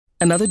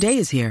Another day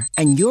is here,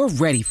 and you're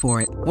ready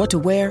for it. What to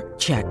wear?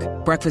 Check.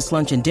 Breakfast,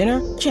 lunch, and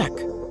dinner? Check.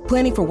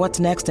 Planning for what's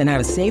next and how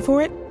to save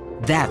for it?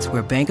 That's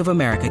where Bank of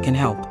America can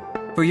help.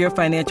 For your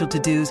financial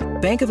to-dos,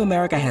 Bank of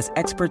America has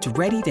experts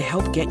ready to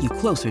help get you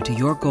closer to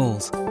your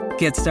goals.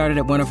 Get started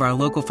at one of our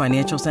local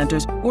financial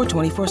centers or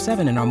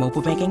 24/7 in our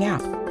mobile banking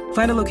app.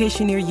 Find a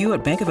location near you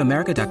at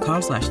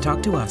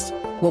bankofamerica.com/talktous.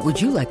 What would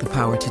you like the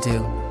power to do?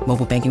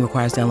 Mobile banking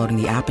requires downloading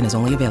the app and is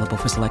only available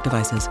for select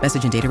devices.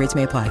 Message and data rates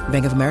may apply.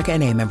 Bank of America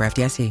N.A., member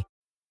FDIC.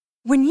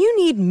 When you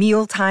need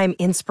mealtime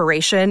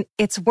inspiration,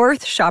 it's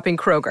worth shopping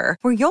Kroger,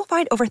 where you'll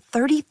find over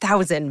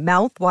 30,000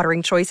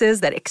 mouth-watering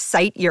choices that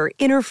excite your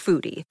inner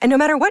foodie. And no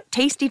matter what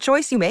tasty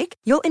choice you make,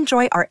 you'll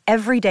enjoy our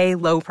everyday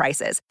low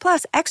prices,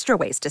 plus extra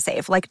ways to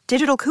save, like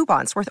digital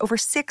coupons worth over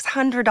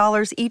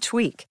 $600 each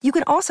week. You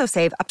can also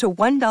save up to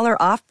 $1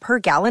 off per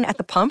gallon at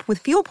the pump with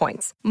fuel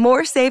points.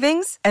 More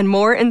savings and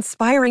more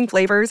inspiring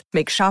flavors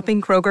make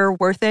shopping Kroger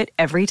worth it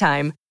every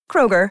time.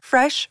 Kroger,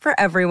 fresh for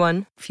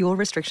everyone. Fuel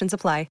restrictions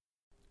apply.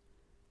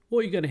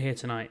 What you're going to hear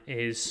tonight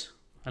is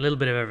a little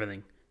bit of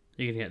everything.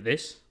 You're going to get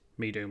this,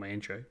 me doing my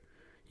intro.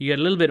 You get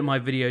a little bit of my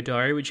video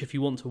diary, which if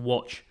you want to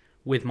watch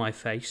with my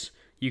face,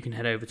 you can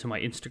head over to my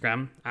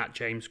Instagram,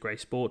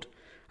 @JamesGraySport.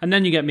 And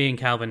then you get me and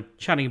Calvin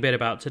chatting a bit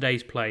about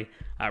today's play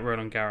at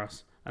Roland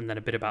Garros, and then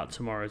a bit about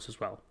tomorrow's as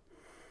well.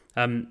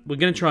 We're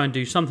going to try and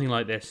do something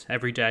like this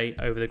every day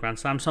over the Grand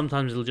Slam.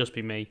 Sometimes it'll just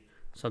be me,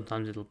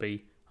 sometimes it'll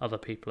be other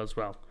people as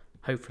well.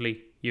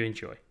 Hopefully you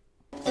enjoy.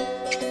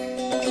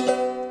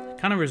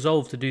 Kind of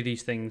resolved to do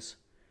these things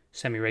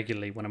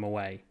semi-regularly when I'm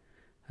away.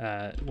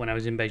 When I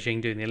was in Beijing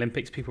doing the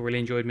Olympics, people really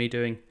enjoyed me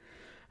doing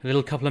a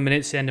little couple of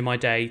minutes at the end of my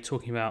day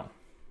talking about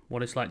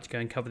what it's like to go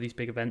and cover these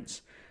big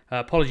events.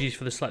 Apologies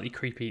for the slightly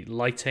creepy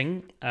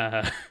lighting.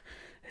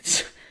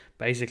 It's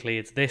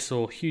this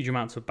or huge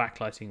amounts of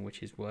backlighting,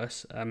 which is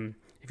worse.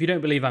 If you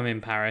don't believe I'm in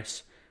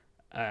Paris,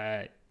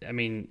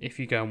 if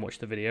you go and watch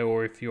the video,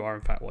 or if you are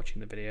in fact watching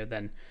the video,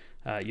 then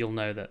you'll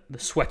know that the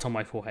sweat on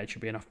my forehead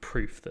should be enough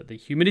proof that the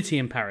humidity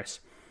in Paris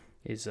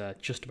is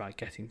just about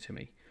getting to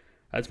me.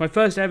 It's my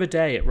first ever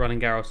day at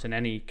Roland Garros in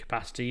any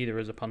capacity, either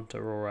as a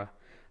punter or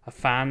a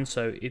fan,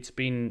 so it's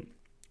been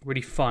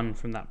really fun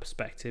from that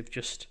perspective.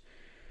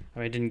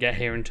 I didn't get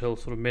here until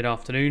sort of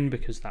mid-afternoon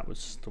because that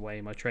was the way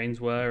my trains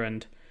were,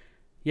 and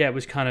yeah, it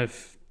was kind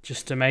of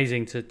just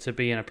amazing to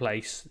be in a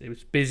place. It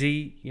was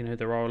busy,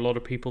 there are a lot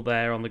of people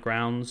there on the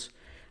grounds.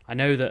 I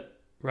know that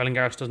Roland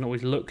Garros doesn't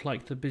always look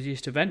like the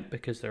busiest event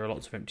because there are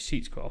lots of empty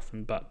seats quite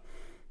often, but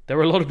there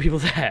were a lot of people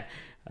there.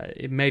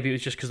 Maybe it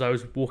was just because I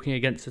was walking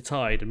against the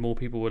tide and more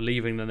people were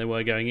leaving than they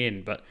were going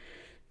in, but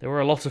there were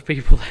a lot of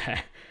people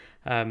there.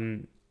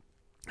 And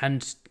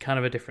kind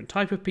of a different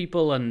type of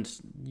people, and,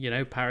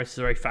 Paris is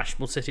a very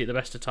fashionable city at the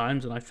best of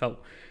times, and I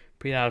felt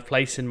pretty out of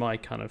place in my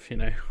kind of,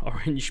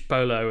 orange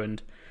polo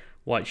and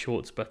white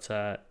shorts, but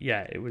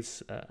it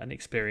was an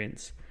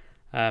experience.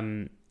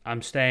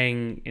 I'm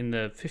staying in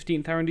the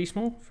 15th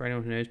arrondissement, for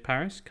anyone who knows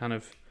Paris, kind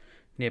of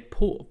near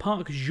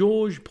Parc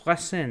Georges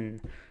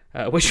Brassen,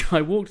 which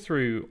I walked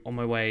through on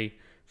my way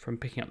from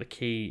picking up the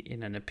key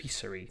in an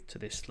épicerie to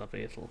this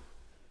lovely little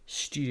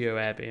studio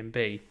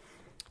Airbnb.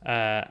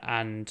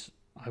 And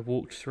I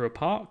walked through a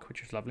park,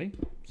 which was lovely,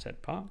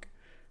 said park,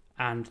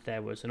 and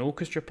there was an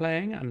orchestra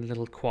playing and a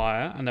little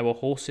choir, and there were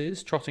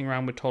horses trotting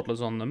around with toddlers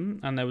on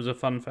them, and there was a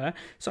fun fair.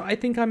 So I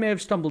think I may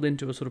have stumbled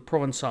into a sort of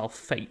Provençal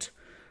fete.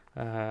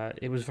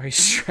 It was very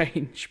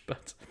strange,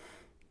 but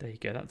there you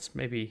go. That's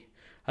maybe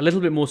a little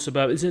bit more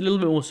suburban. It's a little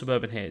bit more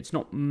suburban here. It's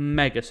not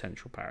mega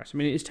central Paris.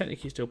 It is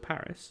technically still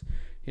Paris.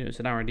 It's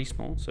an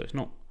arrondissement, so it's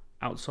not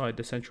outside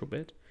the central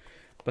bit.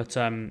 But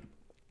a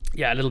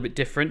little bit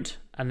different.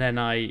 And then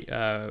I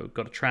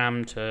got a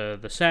tram to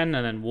the Seine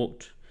and then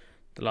walked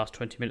the last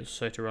 20 minutes or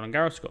so to Roland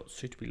Garros, got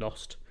suitably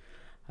lost,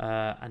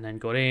 and then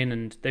got in.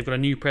 And they've got a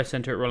new press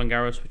centre at Roland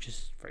Garros, which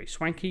is very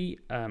swanky,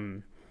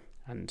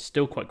 and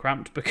still quite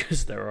cramped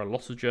because there are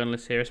lots of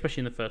journalists here,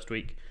 especially in the first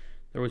week.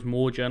 There was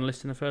more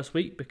journalists in the first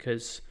week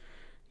because,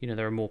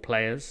 there are more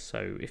players.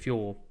 So if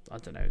you're,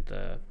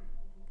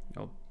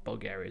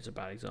 Bulgaria is a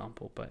bad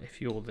example, but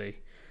if you're the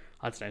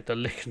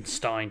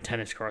Liechtenstein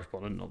tennis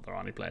correspondent, not that there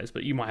are any players,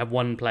 but you might have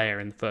one player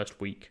in the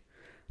first week,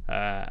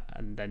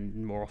 and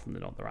then more often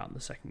than not they're out in the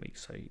second week,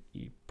 so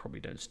you probably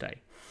don't stay.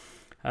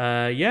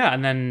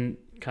 And then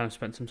kind of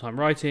spent some time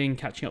writing,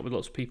 catching up with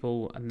lots of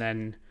people, and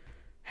then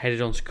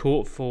headed on to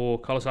court for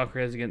Carlos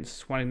Alcaraz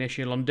against Juan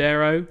Ignacio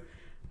Londero.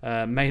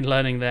 Main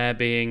learning there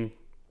being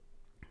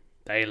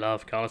they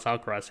love Carlos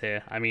Alcaraz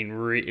here.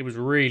 It was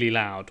really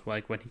loud,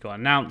 like when he got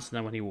announced and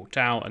then when he walked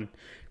out, and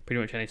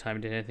pretty much any time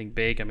he did anything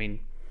big.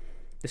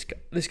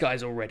 This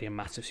guy's already a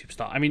massive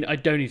superstar. I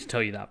don't need to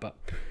tell you that, but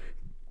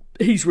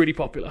he's really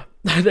popular.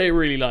 They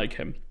really like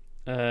him.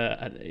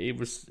 And it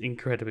was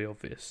incredibly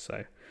obvious.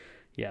 So,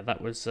 yeah,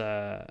 that was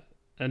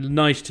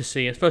nice to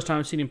see. It's the first time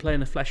I've seen him play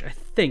in the flesh.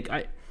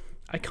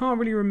 I can't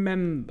really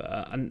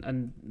remember,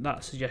 and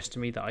that suggests to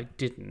me that I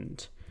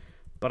didn't,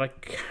 but I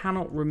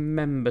cannot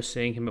remember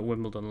seeing him at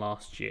Wimbledon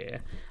last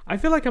year. I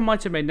feel like I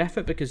might have made an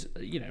effort because,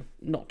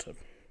 not to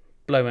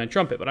blow my own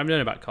trumpet, but I've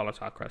known about Carlos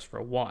Alcaraz for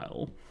a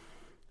while.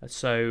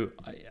 So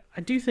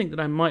I do think that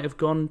I might have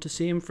gone to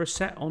see him for a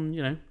set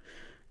on,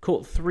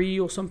 court 3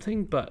 or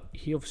something, but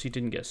he obviously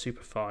didn't get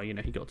super far. He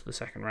got to the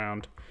second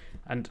round,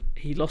 and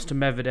he lost to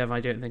Medvedev.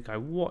 I don't think I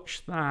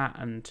watched that,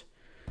 and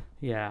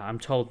yeah, I'm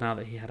told now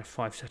that he had a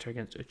 5-setter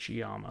against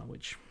Uchiyama,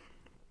 which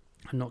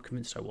I'm not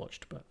convinced I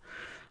watched, but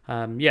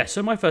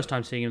so my first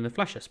time seeing him in the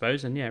flesh, I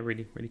suppose, and yeah,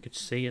 really, really good to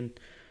see. And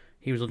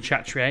he was on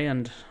Chatrier,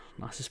 and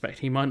I suspect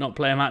he might not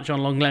play a match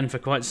on Longlen for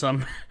quite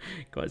some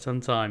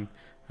time.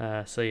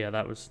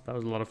 That was a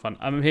lot of fun.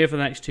 I'm here for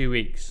the next 2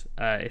 weeks.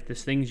 If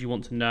there's things you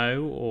want to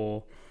know,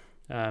 or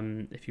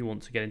if you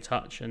want to get in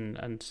touch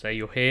and say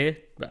you're here,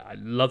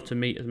 I'd love to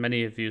meet as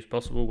many of you as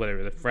possible,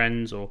 whether they're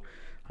friends or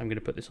I'm going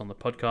to put this on the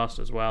podcast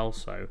as well.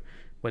 So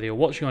whether you're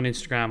watching on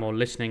Instagram or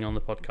listening on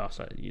the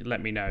podcast, you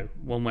let me know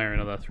one way or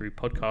another through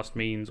podcast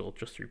means or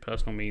just through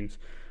personal means.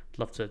 I'd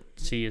love to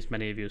see as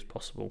many of you as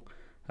possible.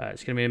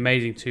 It's going to be an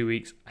amazing 2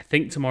 weeks. I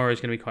think tomorrow is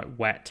going to be quite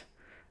wet.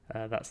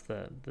 That's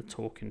the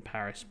talk in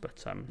Paris,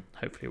 but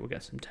hopefully we'll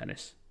get some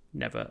tennis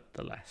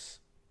nevertheless.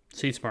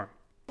 See you tomorrow.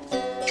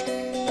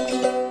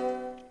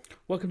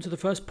 Welcome to the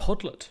first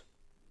Podlet.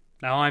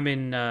 Now, I'm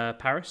in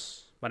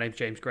Paris. My name's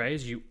James Gray,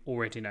 as you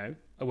already know.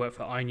 I work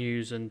for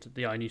iNews and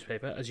the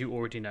iNewspaper, as you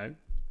already know.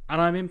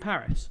 And I'm in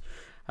Paris.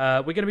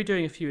 We're going to be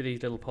doing a few of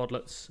these little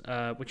podlets,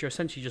 which are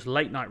essentially just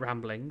late-night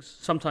ramblings,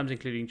 sometimes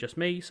including just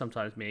me,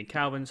 sometimes me and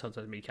Calvin,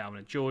 sometimes me, Calvin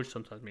and George,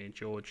 sometimes me and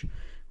George.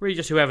 Really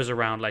just whoever's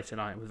around late at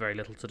night with very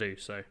little to do.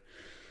 So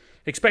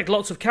expect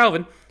lots of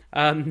Calvin,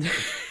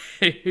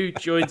 who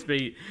joins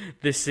me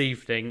this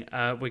evening.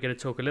 We're going to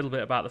talk a little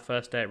bit about the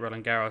first day at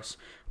Roland Garros.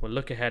 We'll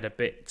look ahead a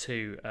bit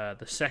to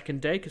the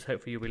second day, because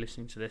hopefully you'll be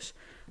listening to this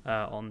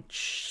on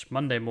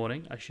Monday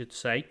morning, I should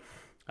say.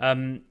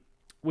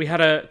 We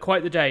had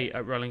quite the day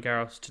at Roland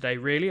Garros today,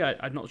 really.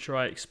 I'm not sure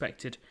I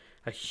expected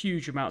a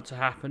huge amount to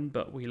happen,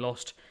 but we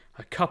lost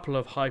a couple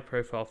of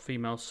high-profile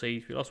female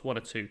seeds. We lost 1 or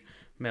 2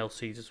 male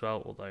seeds as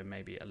well, although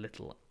maybe a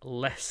little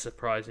less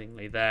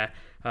surprisingly there.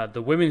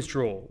 The women's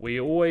draw. We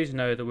always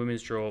know the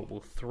women's draw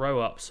will throw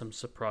up some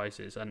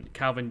surprises. And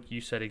Calvin, you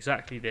said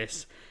exactly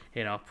this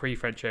in our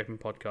pre-French Open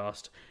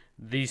podcast.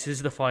 This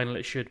is the final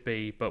it should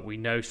be, but we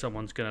know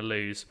someone's going to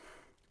lose.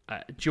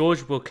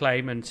 George will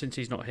claim, and since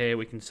he's not here,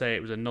 we can say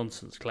it was a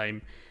nonsense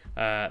claim,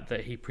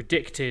 that he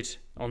predicted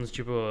Ons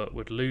Jabeur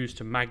would lose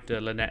to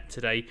Magda Linette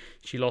today.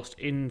 She lost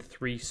in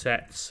 3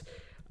 sets.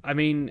 I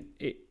mean,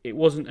 it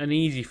wasn't an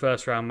easy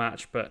first round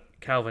match, but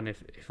Calvin,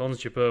 if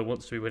Ons Jabeur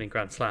wants to be winning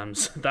Grand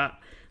Slams,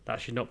 that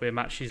should not be a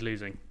match she's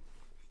losing.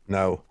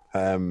 No.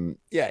 Any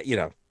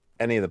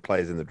of the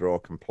players in the draw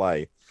can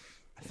play.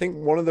 I think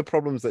one of the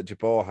problems that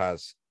Jabeur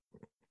has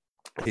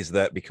is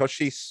that because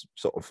she's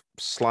sort of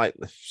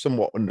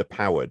somewhat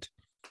underpowered,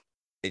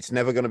 it's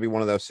never going to be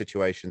one of those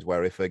situations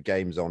where if her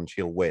game's on,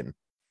 she'll win,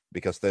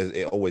 because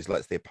it always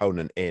lets the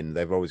opponent in.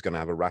 They're always going to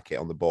have a racket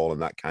on the ball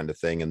and that kind of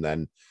thing. And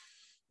then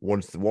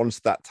once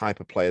that type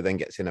of player then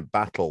gets in a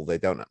battle, they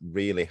don't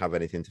really have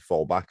anything to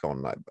fall back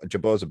on. Like,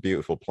 Jabeur's a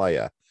beautiful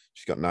player.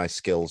 She's got nice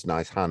skills,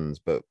 nice hands.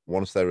 But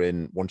once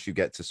you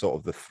get to sort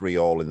of the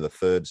 3-all in the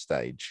third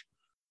stage,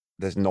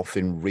 there's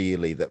nothing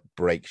really that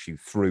breaks you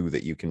through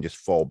that you can just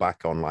fall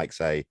back on. Like,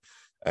 say,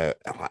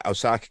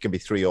 Osaka can be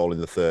 3-all in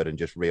the third and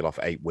just reel off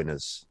 8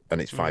 winners, and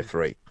it's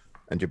 5-3.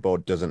 And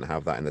Jabeur doesn't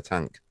have that in the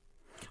tank.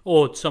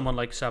 Or someone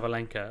like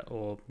Sabalenka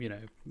or,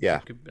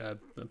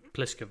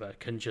 Pliskova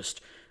can just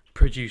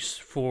produce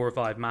 4 or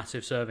 5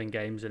 massive serving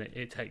games, and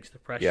it takes the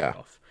pressure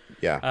off.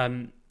 Yeah.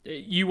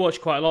 You watched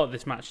quite a lot of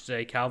this match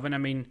today, Calvin. I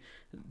mean,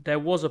 there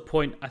was a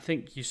point, I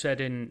think you said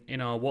in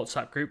our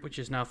WhatsApp group, which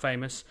is now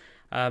famous,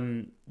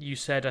 you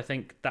said, I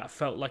think, that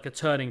felt like a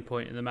turning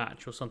point in the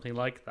match or something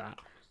like that,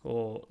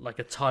 or like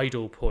a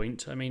tidal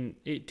point. I mean,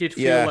 it did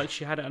feel like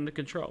she had it under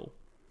control.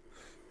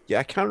 Yeah,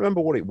 I can't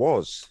remember what it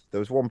was. There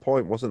was one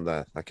point, wasn't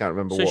there? I can't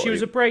remember. So she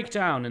was a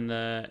breakdown in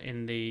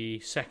the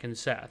second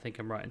set, I think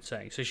I'm right in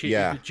saying. So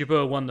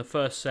Jabeur won the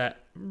first set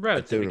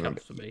relatively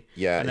comfortably.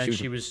 Yeah, and then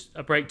she was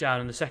a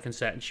breakdown in the second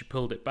set, and she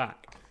pulled it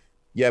back.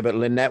 Yeah, but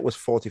Linette was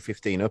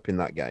 40-15 up in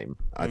that game,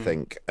 I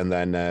think. And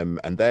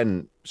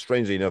then,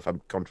 strangely enough,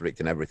 I'm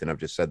contradicting everything I've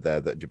just said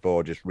there, that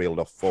Jabeur just reeled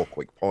off 4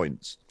 quick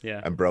points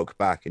and broke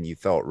back. And you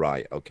thought,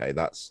 right, okay,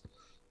 that's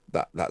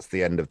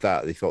the end of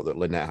that. They thought that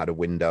Linette had a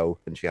window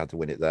and she had to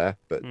win it there,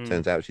 but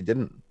turns out she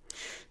didn't.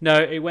 No,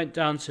 it went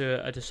down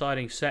to a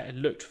deciding set. It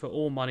looked for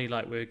all money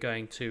like we were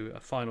going to a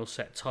final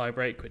set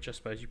tiebreak, which I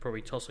suppose you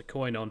probably toss a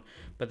coin on.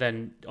 But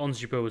then Ons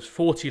Jabeur was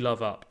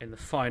 40-love up in the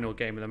final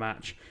game of the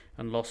match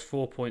and lost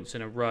 4 points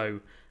in a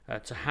row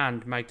to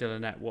hand Magda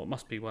Linette what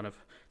must be one of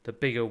the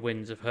bigger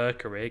wins of her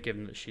career,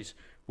 given that she's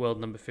world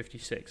number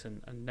 56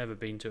 and never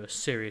been to a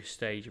serious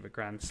stage of a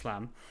Grand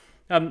Slam.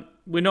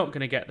 We're not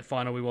going to get the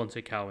final we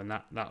wanted, Calvin.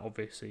 That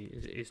obviously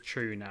is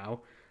true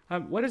now.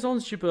 Where does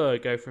Ons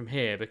Jabeur go from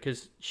here?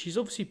 Because she's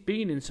obviously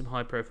been in some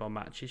high-profile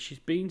matches. She's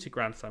been to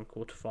Grand Slam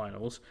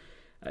quarterfinals.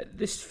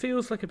 This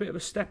feels like a bit of a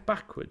step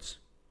backwards.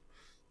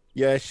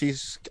 Yeah,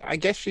 I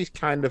guess she's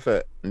kind of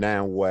at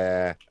now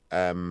where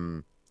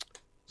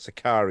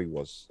Sakari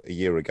was a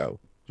year ago.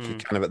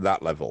 She's kind of at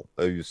that level,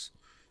 who's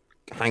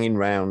hanging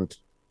around,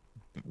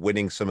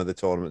 winning some of the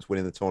tournaments,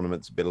 winning the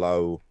tournaments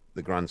below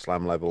the Grand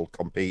Slam level,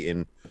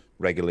 competing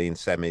regularly in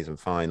semis and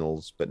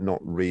finals, but not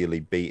really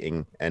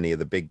beating any of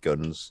the big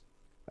guns.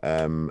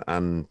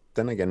 And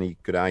then again, you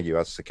could argue,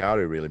 has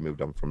Sakari really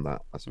moved on from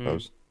that, I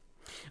suppose?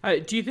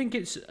 Do you think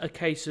it's a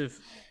case of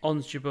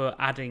Ons Jabeur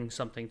adding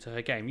something to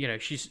her game? You know,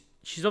 she's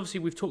obviously,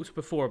 we've talked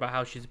before about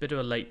how she's a bit of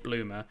a late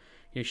bloomer.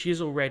 You know, she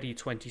is already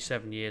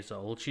 27 years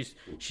old. She's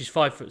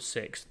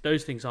 5'6".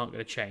 Those things aren't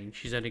going to change.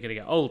 She's only going to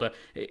get older.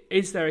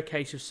 Is there a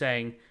case of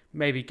saying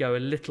maybe go a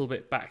little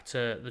bit back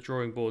to the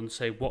drawing board and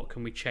say, what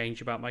can we change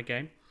about my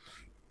game?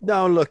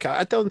 No, look,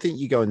 I don't think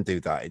you go and do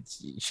that.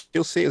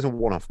 She'll see it as a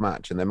one-off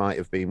match, and there might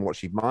have been, what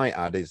she might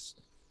add is,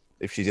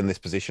 if she's in this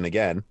position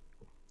again,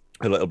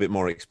 a little bit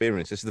more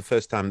experience. This is the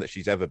first time that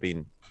she's ever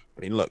been.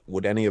 I mean, look,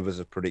 would any of us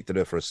have predicted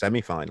her for a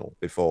semi-final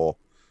before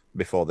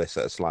this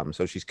at a slam?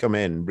 So she's come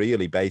in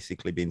really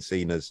basically being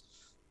seen as,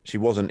 she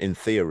wasn't in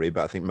theory,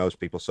 but I think most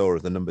people saw her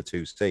as the number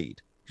 2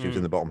 seed. She was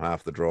in the bottom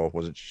half of the draw,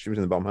 wasn't she? She was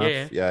in the bottom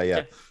half.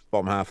 Yeah.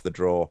 Bottom half of the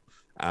draw,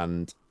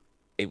 and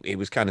it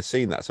was kind of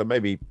seen that. So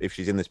maybe if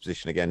she's in this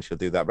position again, she'll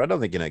do that. But I don't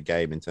think in her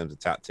game, in terms of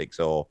tactics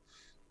or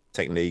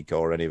technique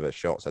or any of her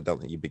shots, I don't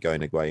think you'd be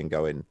going away and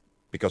going,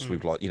 because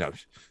we've lost, end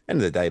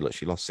of the day, look,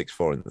 she lost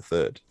 6-4 in the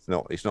third.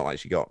 It's not like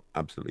she got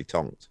absolutely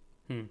tonked.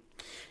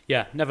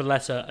 Yeah,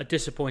 nevertheless, a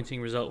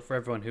disappointing result for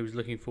everyone who was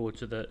looking forward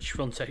to the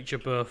Świątek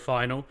Jabeur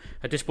final.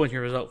 A disappointing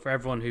result for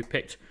everyone who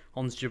picked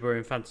Ons Jabeur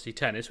in fantasy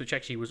tennis, which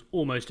actually was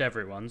almost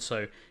everyone.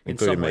 So in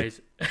some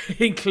ways,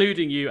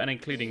 including you and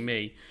including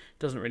me,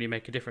 doesn't really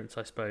make a difference,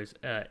 I suppose,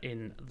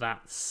 in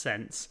that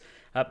sense.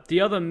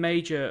 The other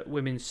major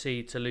women's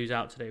seed to lose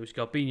out today was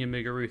Garbiñe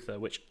Muguruza,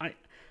 which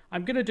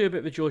I'm going to do a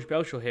bit of a George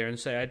Belshaw here and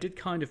say I did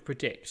kind of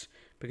predict,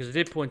 because I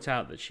did point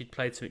out that she'd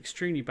played some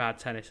extremely bad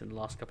tennis in the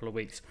last couple of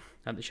weeks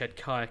and that she had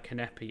Kaya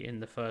Kanepi in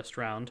the first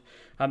round.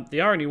 The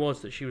irony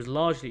was that she was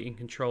largely in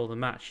control of the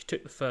match. She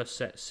took the first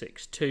set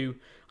 6-2.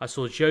 I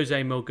saw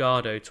Jose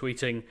Melgado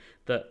tweeting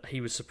that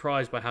he was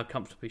surprised by how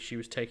comfortably she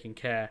was taking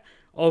care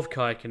of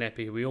Kaya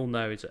Kanepi, who we all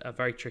know is a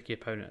very tricky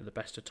opponent at the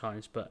best of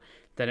times. But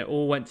then it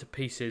all went to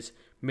pieces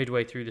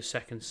midway through the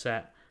second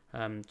set.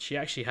 She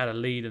actually had a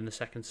lead in the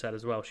second set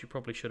as well. She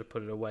probably should have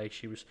put it away.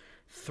 She was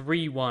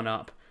 3-1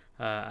 up,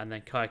 and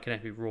then Kaya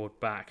Kanepi roared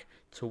back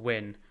to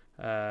win.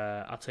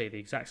 I'll tell you the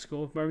exact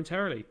score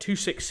momentarily.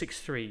 2-6,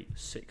 6-3,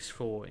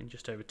 6-4 in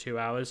just over 2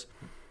 hours.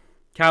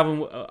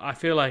 Calvin, I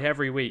feel like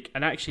every week,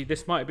 and actually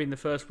this might have been the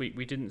first week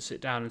we didn't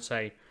sit down and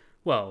say,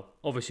 well,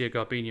 obviously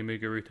Garbiñe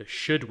Muguruza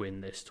should win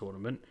this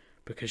tournament,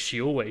 because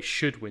she always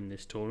should win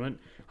this tournament.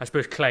 I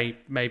suppose Clay,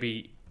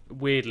 maybe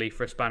weirdly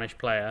for a Spanish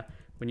player,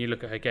 when you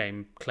look at her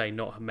game, Clay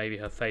not maybe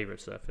her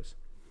favourite surface.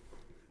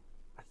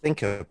 I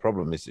think her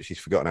problem is that she's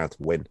forgotten how to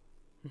win.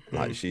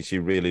 Like she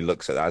really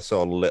looks at that. I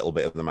saw a little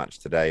bit of the match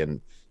today and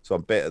saw a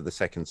bit of the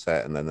second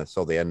set, and then I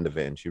saw the end of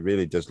it, and she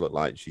really does look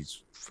like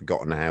she's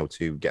forgotten how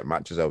to get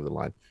matches over the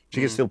line.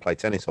 She can still play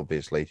tennis,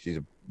 obviously. She's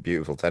a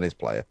beautiful tennis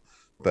player,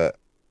 but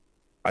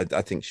I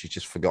think she's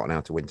just forgotten how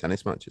to win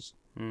tennis matches.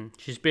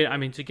 She's been, I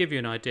mean, to give you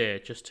an idea,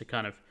 just to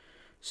kind of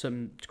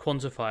to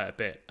quantify it a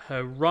bit,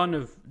 her run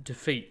of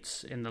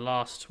defeats in the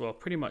last, well,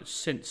 pretty much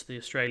since the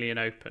Australian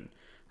Open,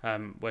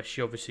 where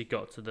she obviously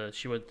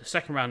she went the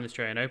second round of the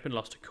Australian Open,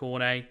 lost to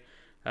Cornet.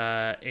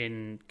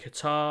 In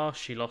Qatar,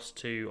 she lost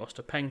to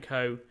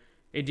Ostapenko.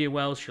 Indian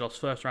Wells, she lost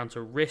first round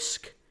to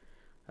Risk.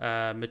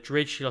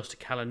 Madrid, she lost to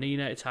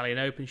Kalinina. Italian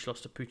Open, she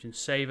lost to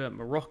Putintseva.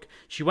 Morocco,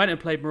 she went and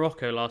played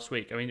Morocco last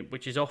week. I mean,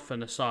 which is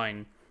often a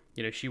sign.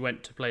 She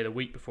went to play the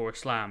week before a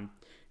slam,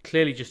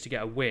 clearly just to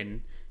get a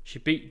win. She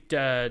beat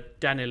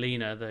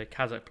Danilina, the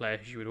Kazakh player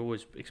who she would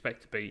always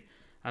expect to beat,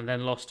 and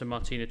then lost to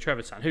Martina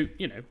Trevisan, who,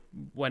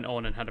 went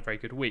on and had a very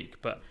good week,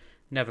 but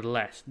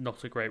nevertheless,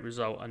 not a great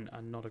result,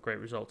 and not a great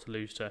result to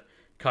lose to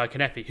Kaya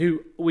Kanepi,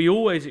 who we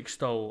always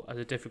extol as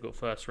a difficult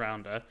first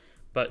rounder,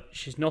 but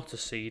she's not a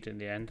seed in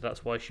the end.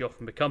 That's why she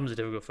often becomes a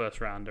difficult first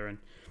rounder, and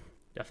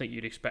I think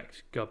you'd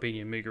expect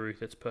Garbiñe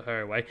Muguruza to put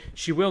her away.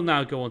 She will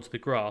now go onto the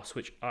grass,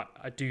 which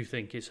I do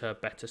think is her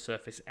better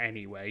surface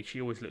anyway. She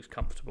always looks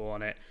comfortable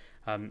on it.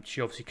 She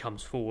obviously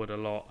comes forward a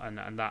lot,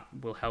 and that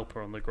will help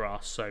her on the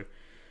grass. So,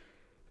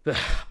 but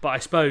I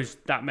suppose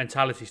that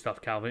mentality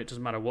stuff, Calvin, it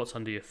doesn't matter what's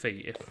under your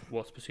feet if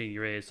what's between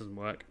your ears doesn't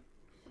work.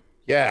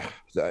 Yeah.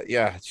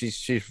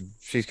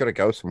 She's got to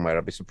go somewhere.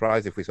 I'd be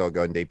surprised if we saw her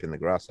going deep in the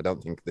grass. I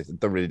don't think this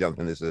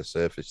is a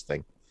surface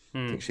thing.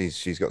 I think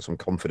she's got some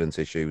confidence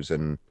issues,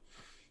 and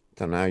I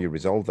don't know how you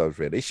resolve those.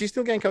 Really, is she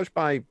still getting coached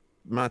by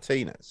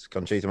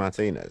Conchita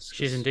Martinez?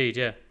 She's indeed,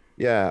 yeah.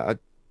 Yeah,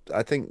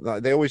 I think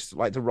they always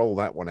like to roll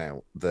that one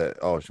out. That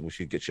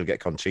she'll get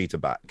Conchita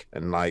back,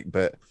 and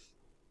but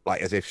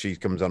as if she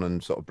comes on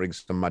and sort of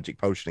brings some magic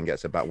potion and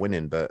gets her back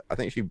winning. But I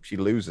think she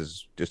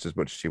loses just as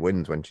much as she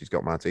wins when she's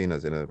got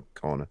Martinez in her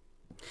corner.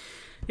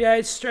 Yeah,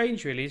 it's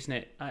strange, really, isn't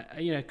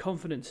it?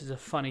 Confidence is a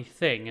funny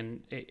thing,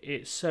 and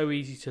it's so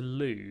easy to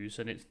lose,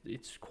 and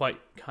it's quite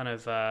kind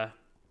of I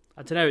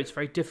don't know. It's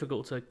very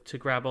difficult to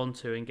grab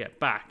onto and get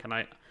back, and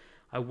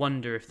I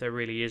wonder if there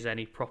really is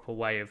any proper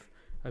way of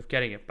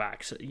getting it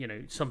back. So,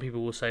 some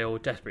people will say,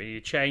 desperately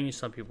need to change.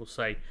 Some people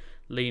say,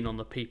 lean on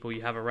the people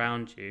you have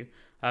around you.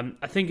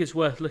 I think it's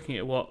worth looking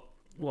at what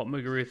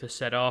Muguruza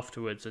said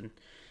afterwards. And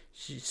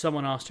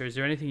someone asked her, is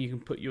there anything you can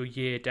put your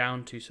year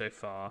down to so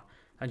far?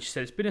 And she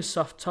said, it's been a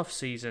tough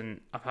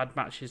season. I've had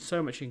matches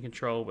so much in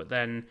control, but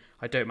then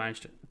I don't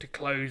manage to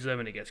close them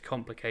and it gets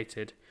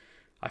complicated.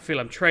 I feel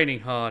I'm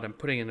training hard, I'm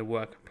putting in the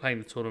work, I'm playing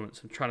the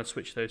tournaments, I'm trying to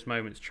switch those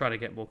moments, trying to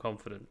get more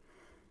confident.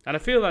 And I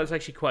feel that's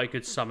actually quite a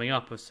good summing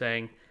up of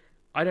saying,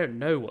 I don't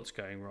know what's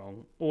going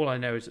wrong. All I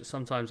know is that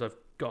sometimes I've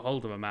got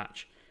hold of a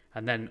match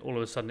and then all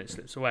of a sudden it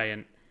slips away.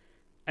 And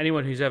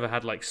anyone who's ever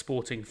had like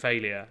sporting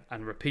failure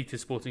and repeated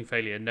sporting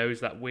failure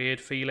knows that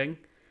weird feeling.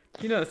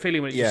 You know, the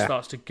feeling when it just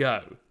starts to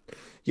go.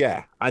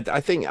 Yeah,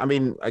 I think,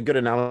 a good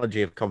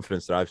analogy of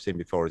confidence that I've seen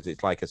before is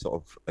it's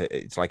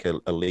like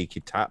a leaky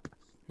tap,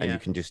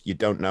 and you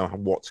don't know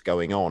what's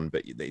going on,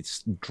 but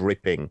it's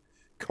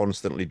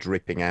constantly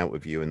dripping out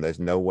of you, and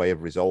there's no way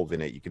of resolving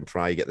it. You can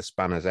try to get the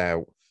spanners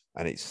out,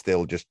 and it's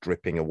still just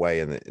dripping away,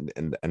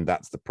 and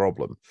that's the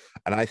problem.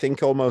 And I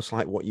think almost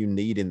like what you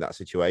need in that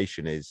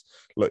situation is,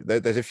 look,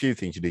 there's a few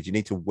things you need. You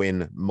need to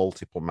win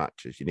multiple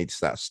matches. You need to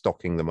start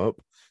stocking them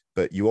up,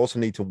 but you also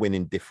need to win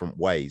in different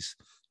ways.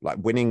 Like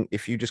winning,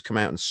 if you just come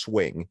out and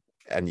swing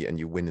and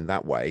you win in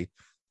that way,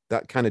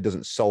 that kind of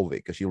doesn't solve it,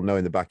 because you'll know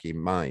in the back of your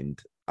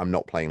mind, I'm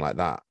not playing like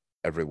that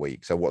every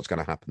week. So what's going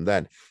to happen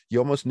then? You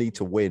almost need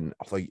to win.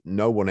 Although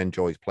no one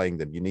enjoys playing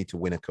them, you need to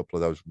win a couple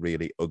of those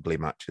really ugly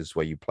matches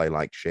where you play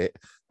like shit,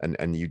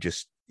 and you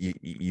just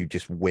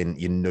win.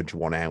 You nudge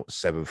one out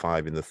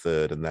 7-5 in the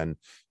third, and then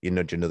you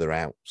nudge another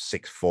out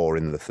 6-4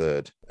 in the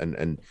third,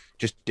 and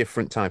just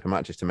different type of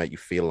matches to make you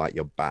feel like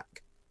you're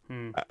back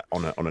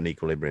on an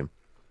equilibrium.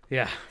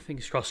 Yeah,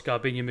 fingers crossed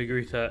Garbiñe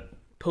Muguruza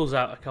pulls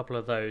out a couple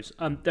of those.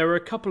 There were a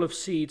couple of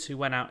seeds who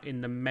went out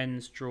in the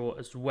men's draw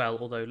as well,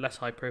 although less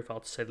high profile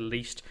to say the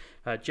least.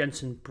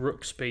 Jenson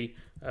Brooksby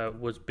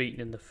was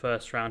beaten in the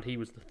first round. He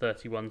was the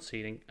 31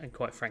 seeding, and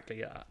quite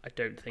frankly, I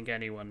don't think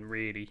anyone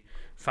really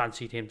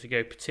fancied him to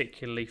go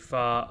particularly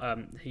far.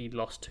 He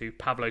lost to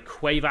Pablo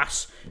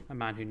Cuevas, a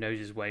man who knows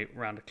his way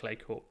around a clay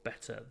court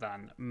better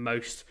than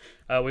most.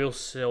 We also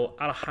saw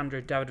Alejandro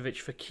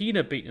Davidovich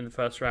Fokina beaten in the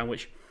first round,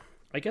 which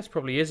I guess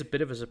probably is a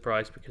bit of a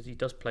surprise because he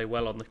does play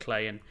well on the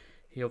clay, and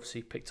he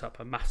obviously picked up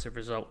a massive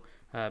result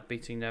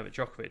beating Novak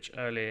Djokovic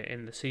earlier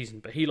in the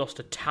season. But he lost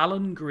to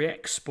Talon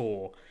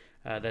Griekspoor.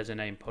 There's a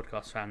name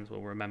podcast fans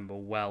will remember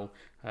well.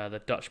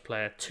 The Dutch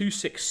player,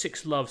 2-6,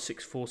 6-love,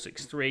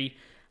 6-4,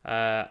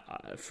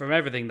 6-3. From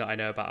everything that I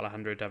know about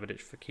Alejandro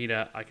Davidovich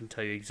Fokina, I can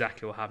tell you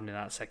exactly what happened in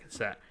that second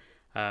set.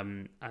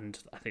 And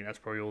I think that's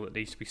probably all that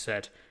needs to be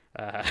said.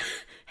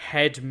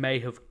 Head may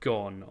have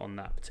gone on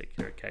that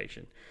particular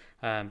occasion.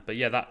 But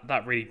yeah,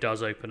 that really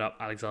does open up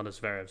Alexander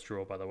Zverev's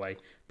draw, by the way,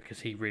 because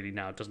he really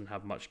now doesn't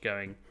have much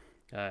going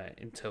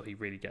until he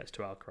really gets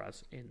to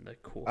Alcaraz in the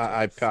quarter.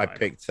 I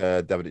picked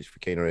Davidovich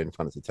Fokina in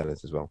fantasy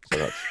tennis as well, so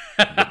that's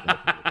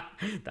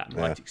that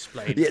might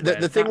explain. Yeah,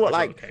 the thing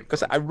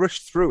because I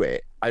rushed through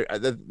it.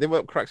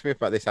 What cracks me up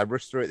about this, I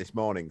rushed through it this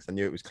morning because I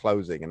knew it was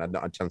closing and I'd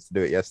not had a chance to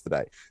do it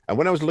yesterday. And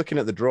when I was looking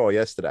at the draw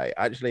yesterday,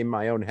 I actually in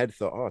my own head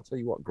thought, I'll tell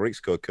you what,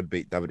 Griekspoor could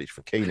beat Davidovich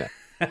Fokina.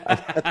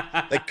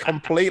 They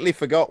completely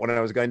forgot when I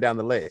was going down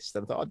the list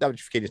and thought,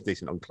 Davidovich Fokina's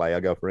decent on clay,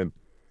 I'll go for him.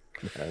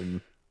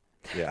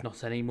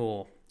 Not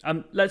anymore.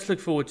 Let's look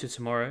forward to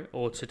tomorrow,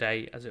 or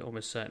today, as it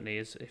almost certainly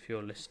is if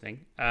you're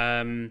listening.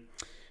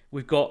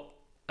 We've got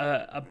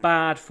a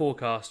bad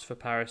forecast for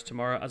Paris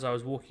tomorrow. As I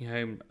was walking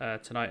home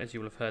tonight, as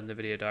you will have heard in the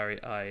video diary,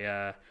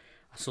 I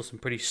saw some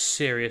pretty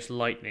serious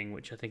lightning,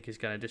 which I think is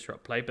going to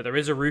disrupt play. But there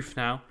is a roof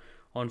now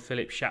on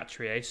Philippe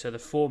Chatrier, so the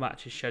 4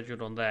 matches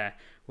scheduled on there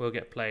will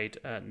get played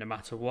no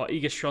matter what.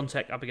 Iga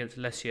Świątek up against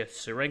Lesia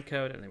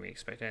Tsurenko. I don't think we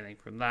expect anything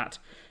from that.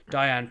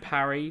 Diane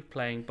Parry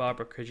playing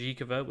Barbara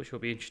Krejcikova, which will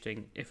be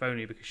interesting, if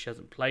only because she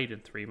hasn't played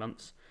in 3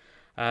 months.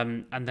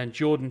 And then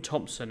Jordan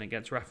Thompson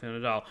against Rafael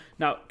Nadal.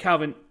 Now,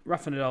 Calvin,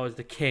 Rafael Nadal is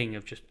the king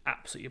of just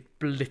absolutely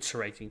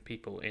obliterating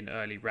people in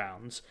early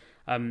rounds.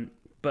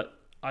 But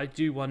I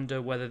do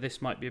wonder whether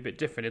this might be a bit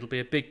different. It'll be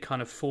a big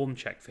kind of form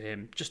check for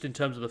him, just in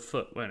terms of the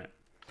foot, won't it?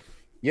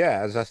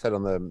 Yeah, as I said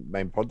on the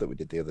main pod that we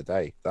did the other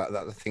day, that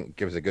I think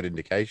gives a good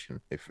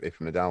indication. If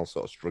Nadal's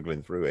sort of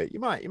struggling through it, you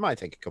might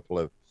take a couple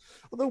of.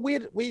 Although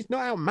he's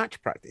not out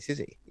match practice, is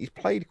he? He's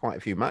played quite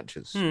a few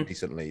matches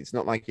recently. It's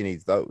not like he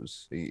needs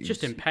those. He's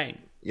just in pain.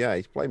 Yeah,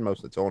 he's played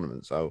most of the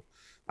tournament, so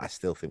I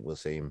still think we'll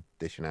see him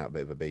dishing out a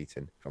bit of a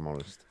beating, if I'm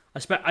honest.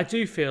 I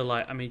do feel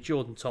like,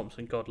 Jordan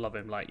Thompson, God love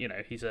him,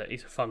 he's a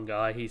fun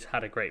guy. He's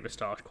had a great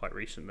moustache quite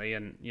recently,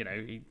 and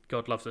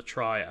God loves a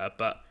trier.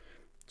 But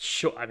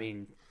sure,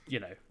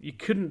 you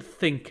couldn't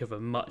think of a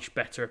much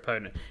better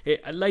opponent.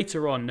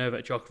 Later on,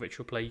 Novak Djokovic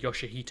will play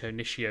Yoshihito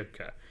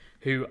Nishioka,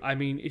 who,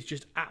 is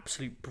just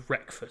absolute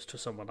breakfast for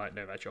someone like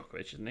Novak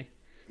Djokovic, isn't he?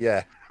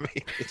 Yeah, I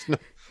mean,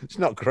 it's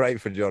not great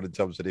for Jordan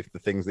Thompson if the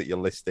things that you're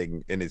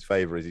listing in his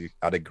favour is he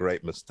had a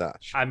great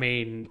moustache. I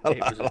mean, it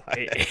was.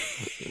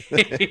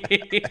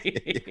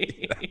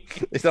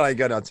 It's not like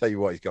going, I'll tell you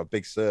what, he's got a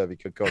big serve, he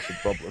could cause some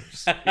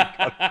problems.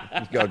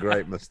 He's got a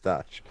great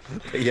moustache.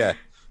 But yeah,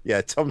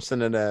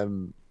 Thompson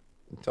and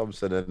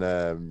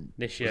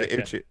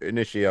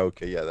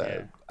Nishioka, yeah,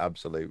 they're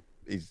absolute.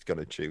 He's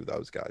gonna chew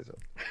those guys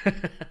up.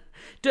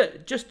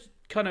 Just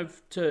kind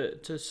of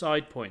to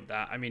side point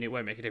that, I mean, it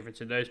won't make a difference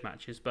in those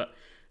matches, but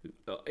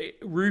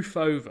roof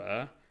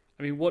over.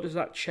 I mean, what does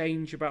that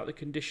change about the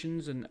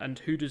conditions, and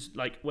who does,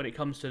 like, when it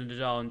comes to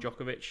Nadal and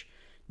Djokovic?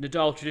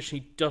 Nadal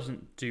traditionally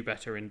doesn't do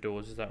better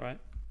indoors, is that right?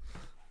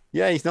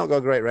 Yeah, he's not got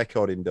a great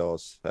record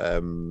indoors,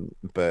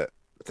 but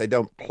they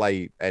don't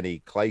play any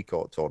clay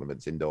court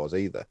tournaments indoors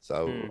either,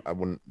 so I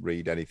wouldn't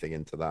read anything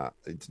into that.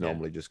 It's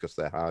normally just because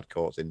they're hard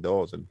courts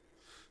indoors, and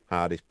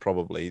hard is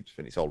probably, I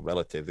think it's all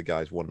relative. The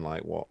guy's won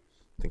like what?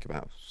 I think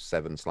about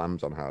 7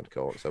 slams on hard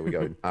court. So we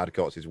go in hard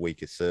court's his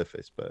weakest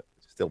surface, but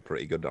still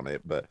pretty good on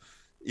it. But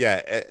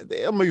yeah,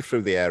 it'll move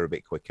through the air a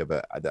bit quicker,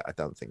 but I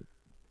don't think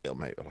it'll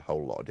make a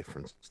whole lot of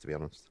difference, to be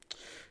honest.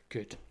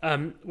 Good.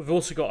 We've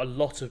also got a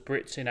lot of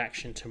Brits in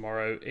action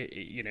tomorrow.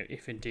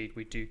 If indeed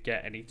we do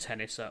get any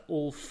tennis,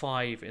 all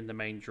 5 in the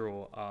main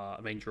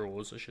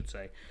draws, I should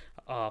say,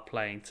 are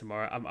playing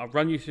tomorrow. I'll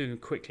run you through them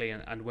quickly,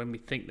 and when we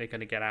think they're going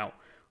to get out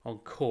on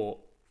court.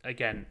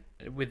 Again,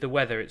 with the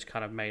weather, it's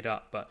kind of made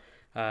up, but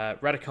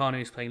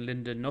Raducanu is playing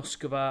Linda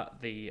Noskova,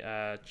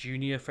 the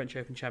junior French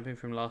Open champion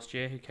from last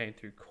year, who came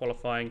through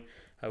qualifying.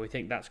 We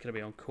think that's going to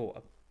be on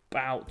court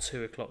about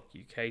 2 o'clock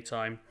UK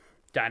time.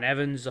 Dan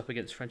Evans is up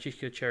against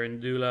Francisco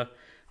Cerundolo.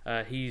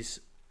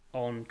 He's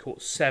on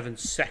court 7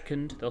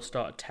 second. They'll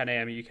start at 10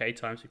 a.m. UK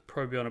time, so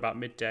probably on about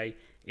midday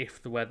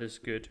if the weather's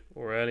good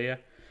or earlier.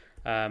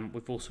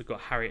 We've also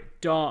got Harriet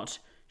Dart.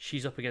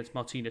 She's up against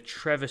Martina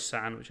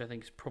Trevisan, which I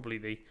think is probably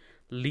the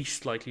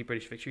least likely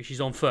British victory.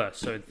 She's on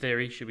first, so in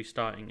theory she'll be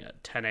starting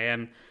at 10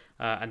 a.m.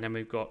 And then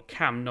we've got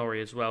Cam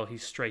Norrie as well.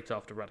 He's straight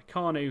after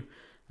Raducanu.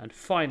 And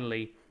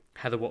finally,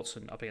 Heather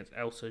Watson up against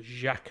Elsa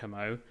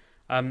Giacomo.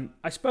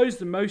 I suppose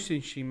the most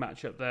interesting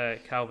matchup there,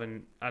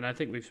 Calvin, and I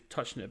think we've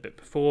touched on it a bit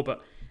before,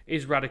 but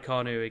is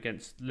Raducanu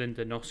against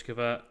Linda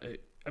Noskova.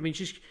 I mean,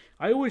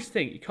 I always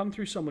think you come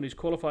through someone who's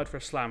qualified for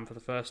a slam for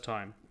the first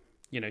time.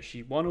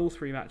 She won all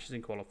 3 matches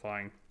in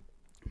qualifying.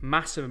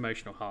 Massive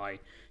emotional high.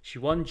 She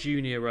won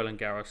junior Roland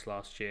Garros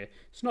last year.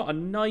 It's not a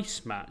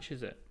nice match,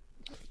 is it?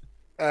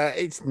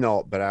 It's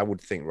not, but I would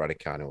think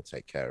Raducanu will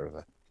take care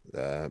of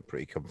her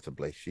pretty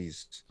comfortably.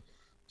 She's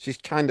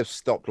kind of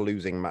stopped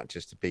losing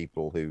matches to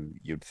people who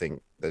you'd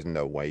think there's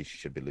no way she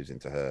should be losing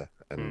to her,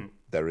 and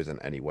there isn't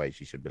any way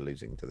she should be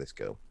losing to this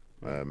girl.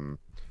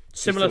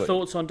 Similar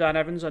thoughts on Dan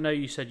Evans? I know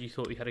you said you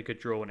thought he had a good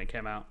draw when it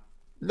came out.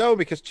 No,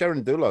 because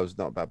Cerundolo's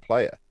not a bad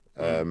player.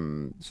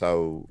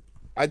 So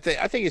I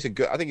think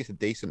it's a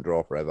decent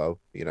draw for Evo.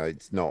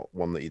 It's not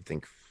one that you'd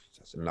think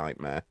that's a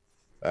nightmare.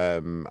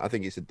 I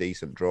think it's a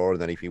decent draw, and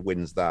then if he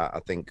wins that, I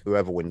think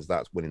whoever wins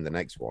that's winning the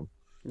next one.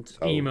 It's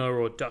Ema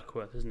or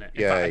Duckworth, isn't it?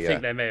 In fact, I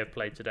think they may have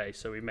played today,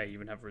 so we may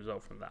even have a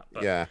result from that.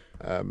 But... Yeah,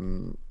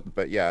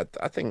 but yeah,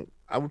 I think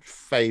I would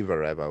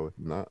favour Evo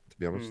in that, to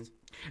be honest.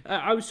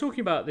 I was talking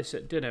about this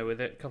at dinner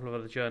with a couple of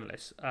other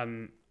journalists,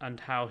 and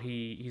how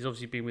he's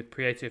obviously been with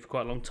Prieto for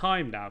quite a long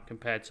time now,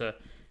 compared to.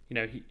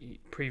 He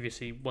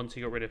previously, once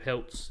he got rid of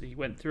Hiltz, he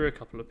went through a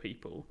couple of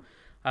people.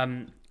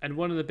 And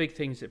one of the big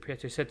things that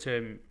Prieto said to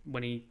him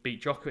when he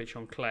beat Djokovic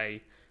on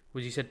clay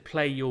was he said,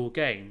 play your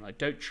game. Like,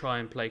 don't try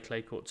and play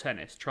clay court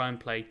tennis. Try and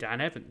play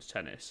Dan Evans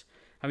tennis.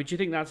 I mean, do you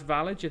think that's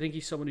valid? Do you think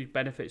he's someone who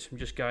benefits from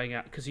just going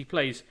out? Because he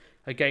plays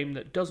a game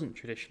that doesn't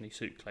traditionally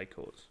suit clay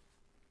courts.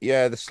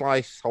 Yeah, the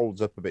slice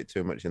holds up a bit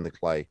too much in the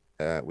clay,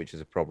 which is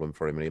a problem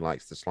for him, and he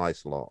likes to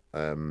slice a lot.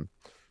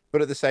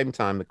 But at the same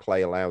time, the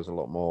clay allows a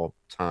lot more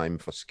time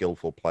for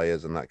skillful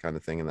players and that kind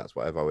of thing, and that's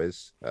what Evo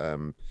is.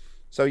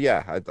 So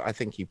yeah, I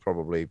think he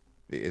probably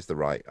is the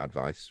right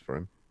advice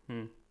for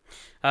him.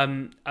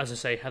 As I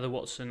say, Heather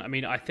Watson. I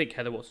mean, I think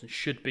Heather Watson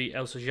should beat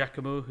Elsa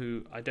Giacomo,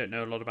 who I don't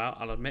know a lot about,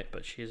 I'll admit,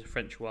 but she is a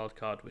French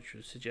wildcard, which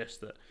would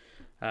suggest that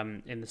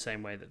in the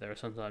same way that there are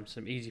sometimes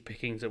some easy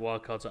pickings at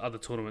wildcards at other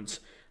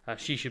tournaments,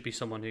 she should be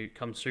someone who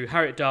comes through.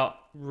 Harriet Dart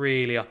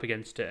really up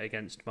against it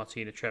against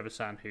Martina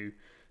Trevisan, who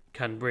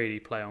can really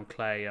play on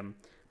clay.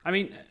 I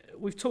mean,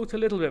 we've talked a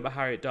little bit about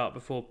Harriet Dart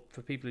before.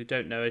 For people who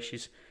don't know her,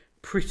 she's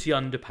pretty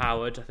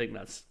underpowered. I think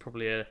that's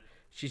probably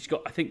she's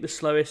got, I think, the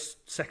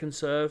slowest second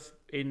serve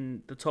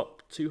in the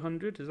top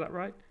 200. Is that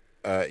right?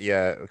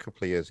 Yeah, a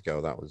couple of years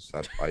ago that was.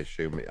 I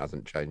assume it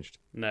hasn't changed.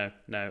 No.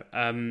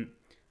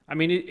 I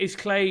mean, is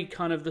clay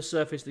kind of the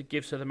surface that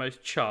gives her the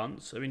most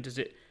chance? I mean, does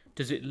it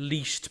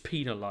least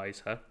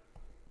penalise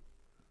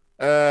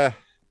her?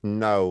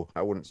 No,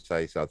 I wouldn't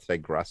say so. I'd say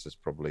grass is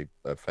probably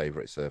her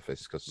favourite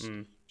surface because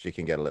she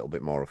can get a little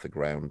bit more off the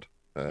ground.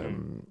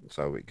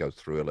 So it goes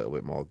through a little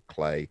bit more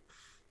clay.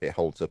 It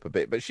holds up a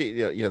bit. But she,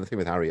 the thing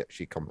with Harriet,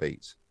 she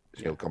competes.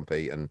 She'll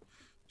compete and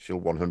she'll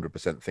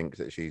 100% think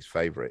that she's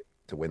favourite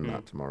to win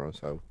that tomorrow.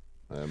 So,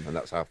 and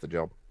that's half the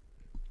job.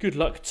 Good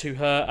luck to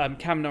her.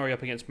 Cam Norrie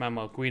up against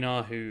Manuel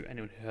Guinar, who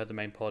anyone who heard the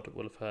main pod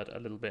will have heard a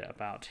little bit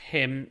about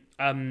him.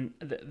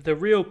 The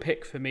real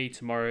pick for me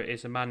tomorrow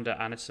is Amanda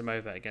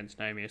Anisimova against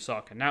Naomi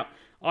Osaka. Now,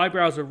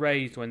 eyebrows are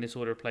raised when this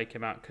order of play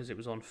came out because it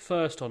was on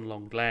first on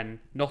Long Glen,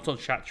 not on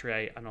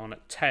Chatrier, and on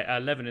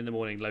at 11 in the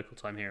morning local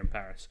time here in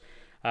Paris.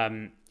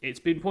 It's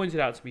been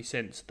pointed out to me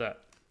since that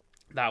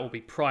will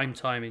be prime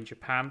time in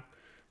Japan,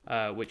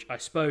 which I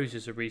suppose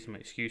is a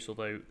reasonable excuse,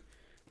 although,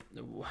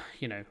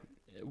 you know,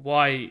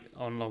 why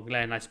on Long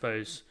Glen? I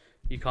suppose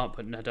you can't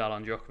put Nadal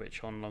on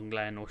Djokovic on Long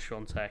Glen or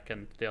Swiatek,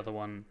 and the other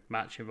one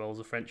match involves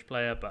a French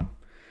player, but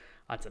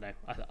I don't know.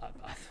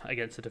 I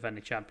against the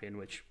defending champion,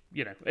 which,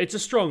 you know, it's a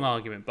strong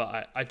argument,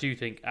 but I do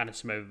think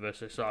Anisimova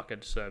versus Osaka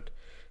deserved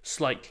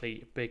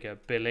slightly bigger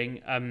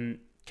billing.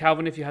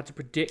 Calvin, if you had to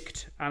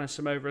predict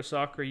Anisimova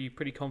Osaka, are you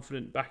pretty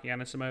confident backing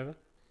Anisimova?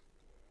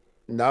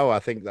 No, I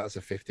think that's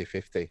a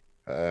 50-50.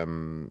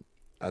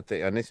 I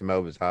think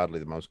Anisimova's hardly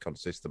the most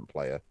consistent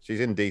player. She's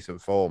in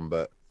decent form,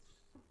 but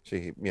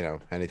she, you know,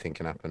 anything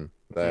can happen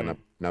there.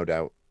 No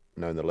doubt,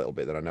 knowing the little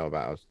bit that I know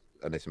about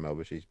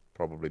Anisimova, she's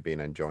probably been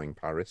enjoying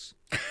Paris.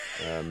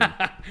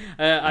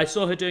 I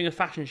saw her doing a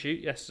fashion shoot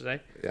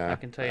yesterday. Yeah, I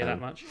can tell you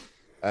that much.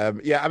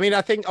 Yeah, I mean,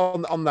 I think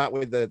on that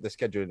with the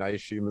scheduling, I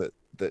assume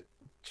that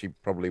she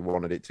probably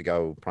wanted it to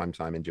go prime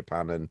time in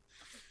Japan, and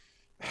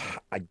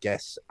I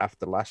guess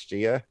after last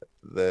year,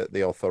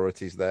 the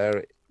authorities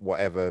there,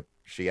 whatever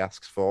she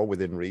asks for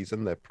within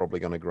reason, they're probably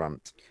going to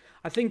grant.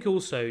 I think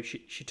also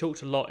she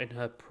talked a lot in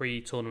her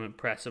pre-tournament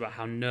press about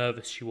how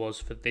nervous she was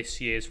for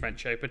this year's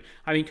French Open.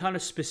 I mean, kind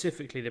of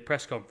specifically the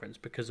press conference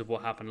because of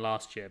what happened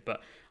last year,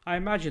 but I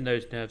imagine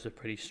those nerves are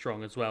pretty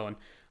strong as well. And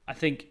I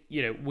think,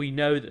 you know, we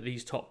know that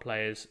these top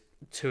players,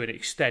 to an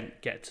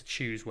extent, get to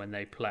choose when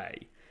they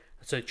play.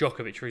 So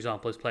Djokovic, for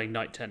example, is playing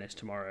night tennis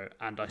tomorrow,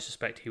 and I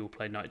suspect he will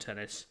play night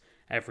tennis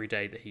every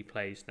day that he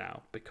plays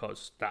now,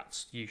 because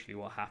that's usually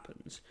what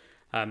happens.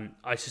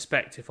 I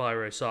suspect if I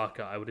were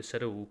Osaka, I would have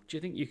said, do you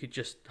think you could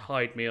just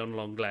hide me on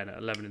Long Glen at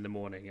 11 in the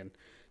morning and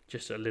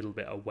just a little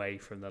bit away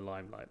from the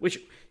limelight? Which,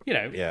 you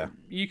know,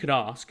 you can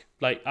ask.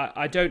 Like,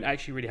 I don't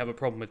actually really have a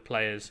problem with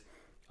players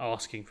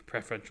asking for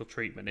preferential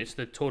treatment. It's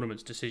the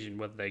tournament's decision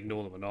whether they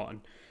ignore them or not, and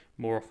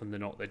more often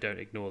than not, they don't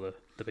ignore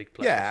the big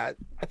players. Yeah,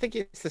 I think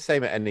it's the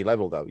same at any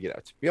level, though. You know,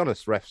 to be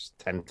honest, refs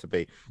tend to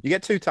be. You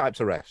get two types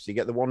of refs. You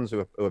get the ones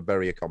who are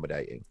very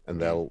accommodating, and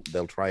they'll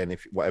try, and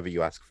if whatever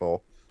you ask for,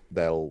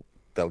 they'll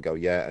go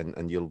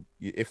and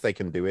if they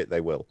can do it,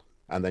 they will.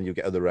 And then you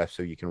get other refs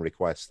who you can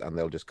request, and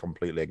they'll just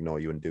completely ignore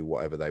you and do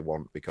whatever they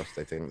want because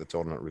they think the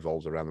tournament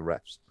revolves around the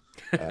refs.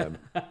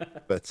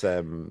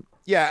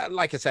 Yeah,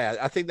 like I say,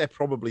 I think they're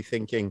probably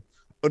thinking.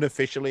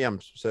 Unofficially, I'm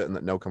certain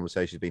that no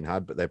conversation has been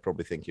had, but they're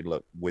probably thinking,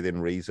 look, within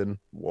reason,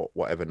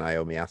 whatever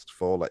Naomi asked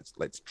for,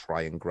 let's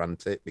try and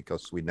grant it,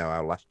 because we know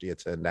how last year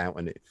turned out,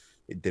 and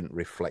it didn't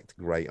reflect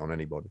great on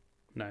anybody.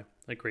 No,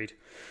 agreed.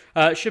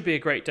 Should be a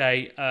great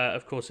day.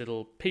 Of course,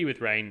 it'll pee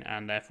with rain,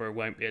 and therefore it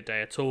won't be a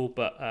day at all,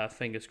 but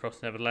fingers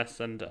crossed nevertheless.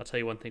 And I'll tell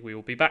you one thing, we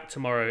will be back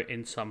tomorrow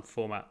in some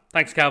format.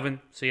 Thanks,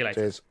 Calvin. See you later.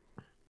 Cheers.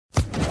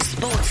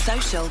 Sports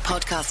Social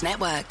Podcast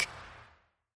Network.